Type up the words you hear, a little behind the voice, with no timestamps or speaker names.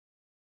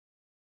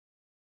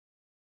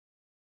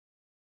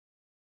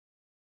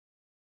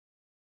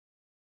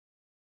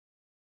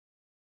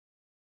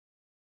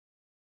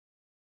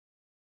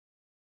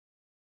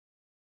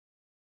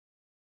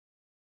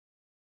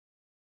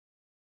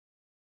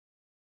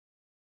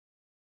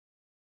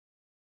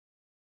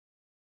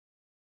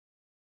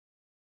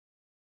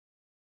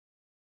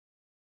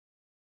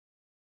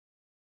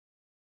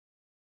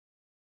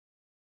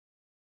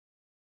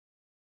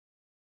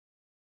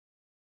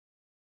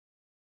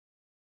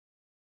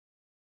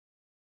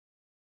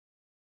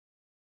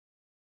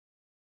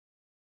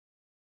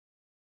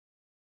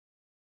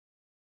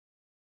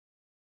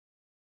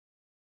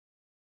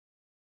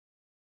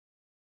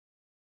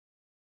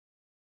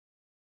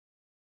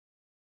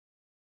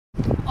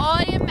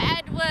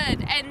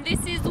shepherd, and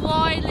this is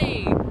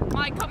Wylie,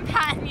 my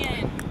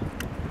companion.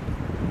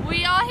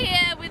 We are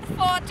here with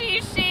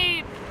 40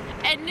 sheep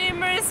and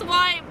numerous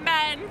white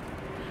men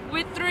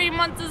with 3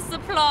 months of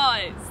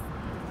supplies.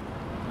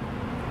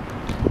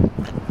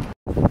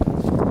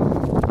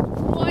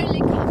 Wylie,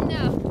 come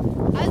now.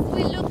 As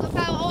we look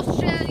about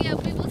Australia,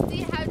 we will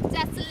see how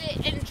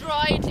desolate and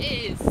dry it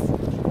is.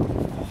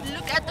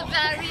 Look at the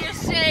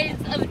various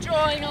shades of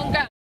drawing on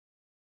ground.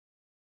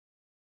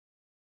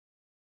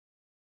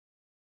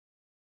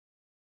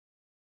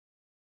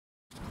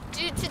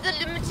 Due to the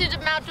limited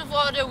amount of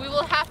water, we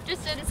will have to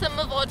send some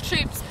of our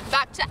troops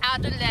back to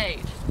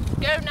Adelaide.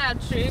 Go now,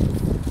 troops.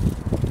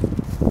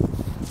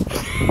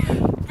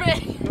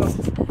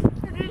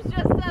 It's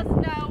just us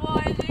now,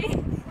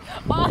 Wylie.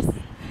 Us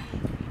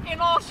in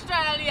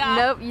Australia.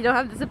 Nope, you don't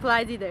have the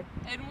supplies either.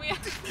 And we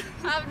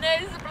have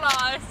no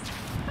supplies.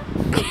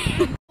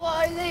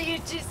 Wylie,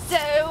 it is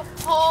so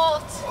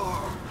hot.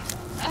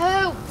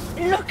 Oh,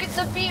 look at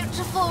the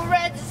beautiful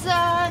red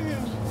sun.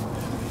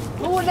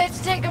 Oh, let's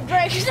take a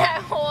break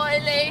now,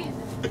 Wylie.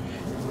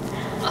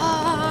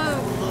 Oh,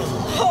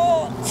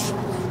 hot.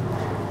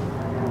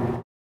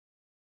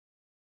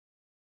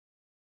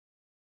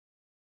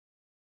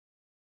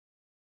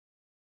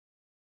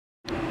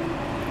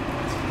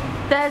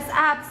 There's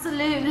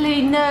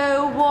absolutely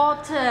no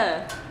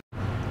water.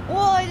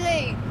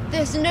 Wylie,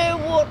 there's no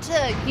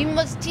water. You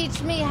must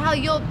teach me how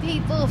your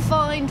people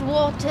find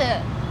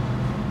water.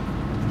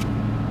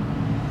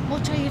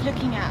 What are you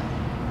looking at?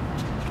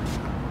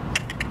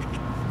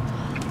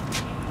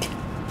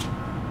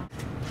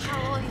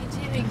 How are you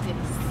doing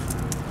this?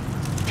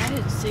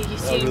 Oh, so you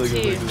seem really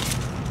to... good.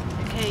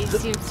 Okay, you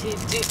seem to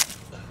do...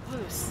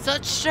 Oh,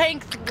 such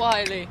strength,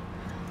 Wylie.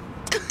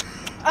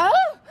 Oh!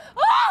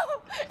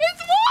 Oh!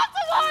 It's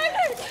water,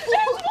 Wylie!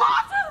 It's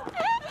water!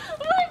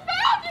 We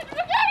found it!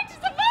 We're going to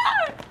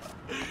survive!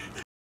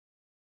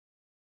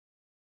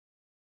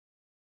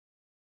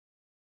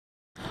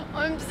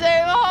 I'm so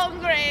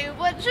hungry.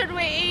 What should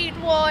we eat,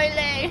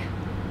 Wylie?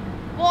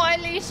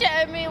 Wylie,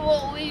 show me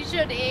what we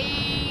should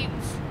eat.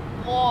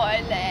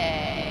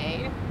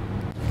 Wylie.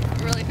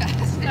 Really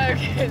fast.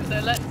 Okay, so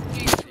let's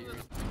eat.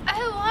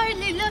 Oh,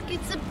 Wylie, look,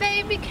 it's a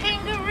baby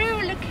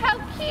kangaroo. Look how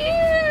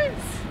cute.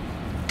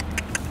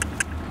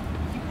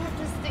 You want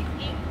us to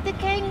eat the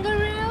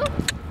kangaroo?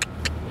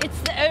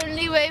 It's the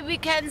only way we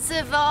can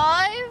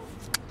survive?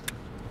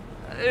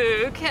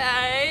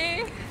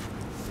 Okay.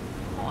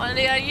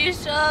 Wylie, are you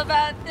sure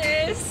about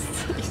this?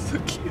 He's so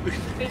cute.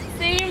 It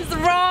seems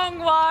wrong,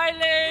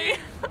 Wylie.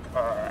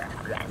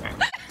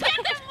 Get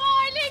him,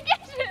 Wylie,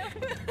 get him!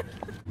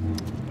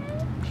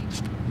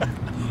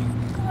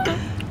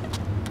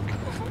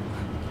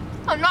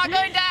 I'm not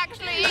going to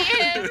actually eat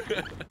him.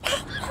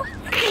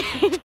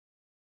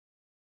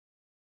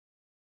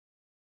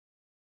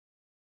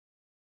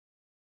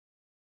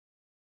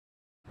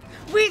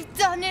 We've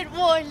done it,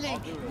 Wylie.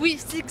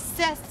 We've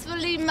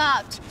successfully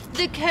mapped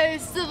the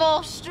coast of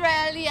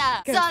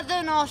Australia,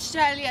 southern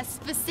Australia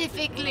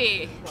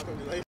specifically.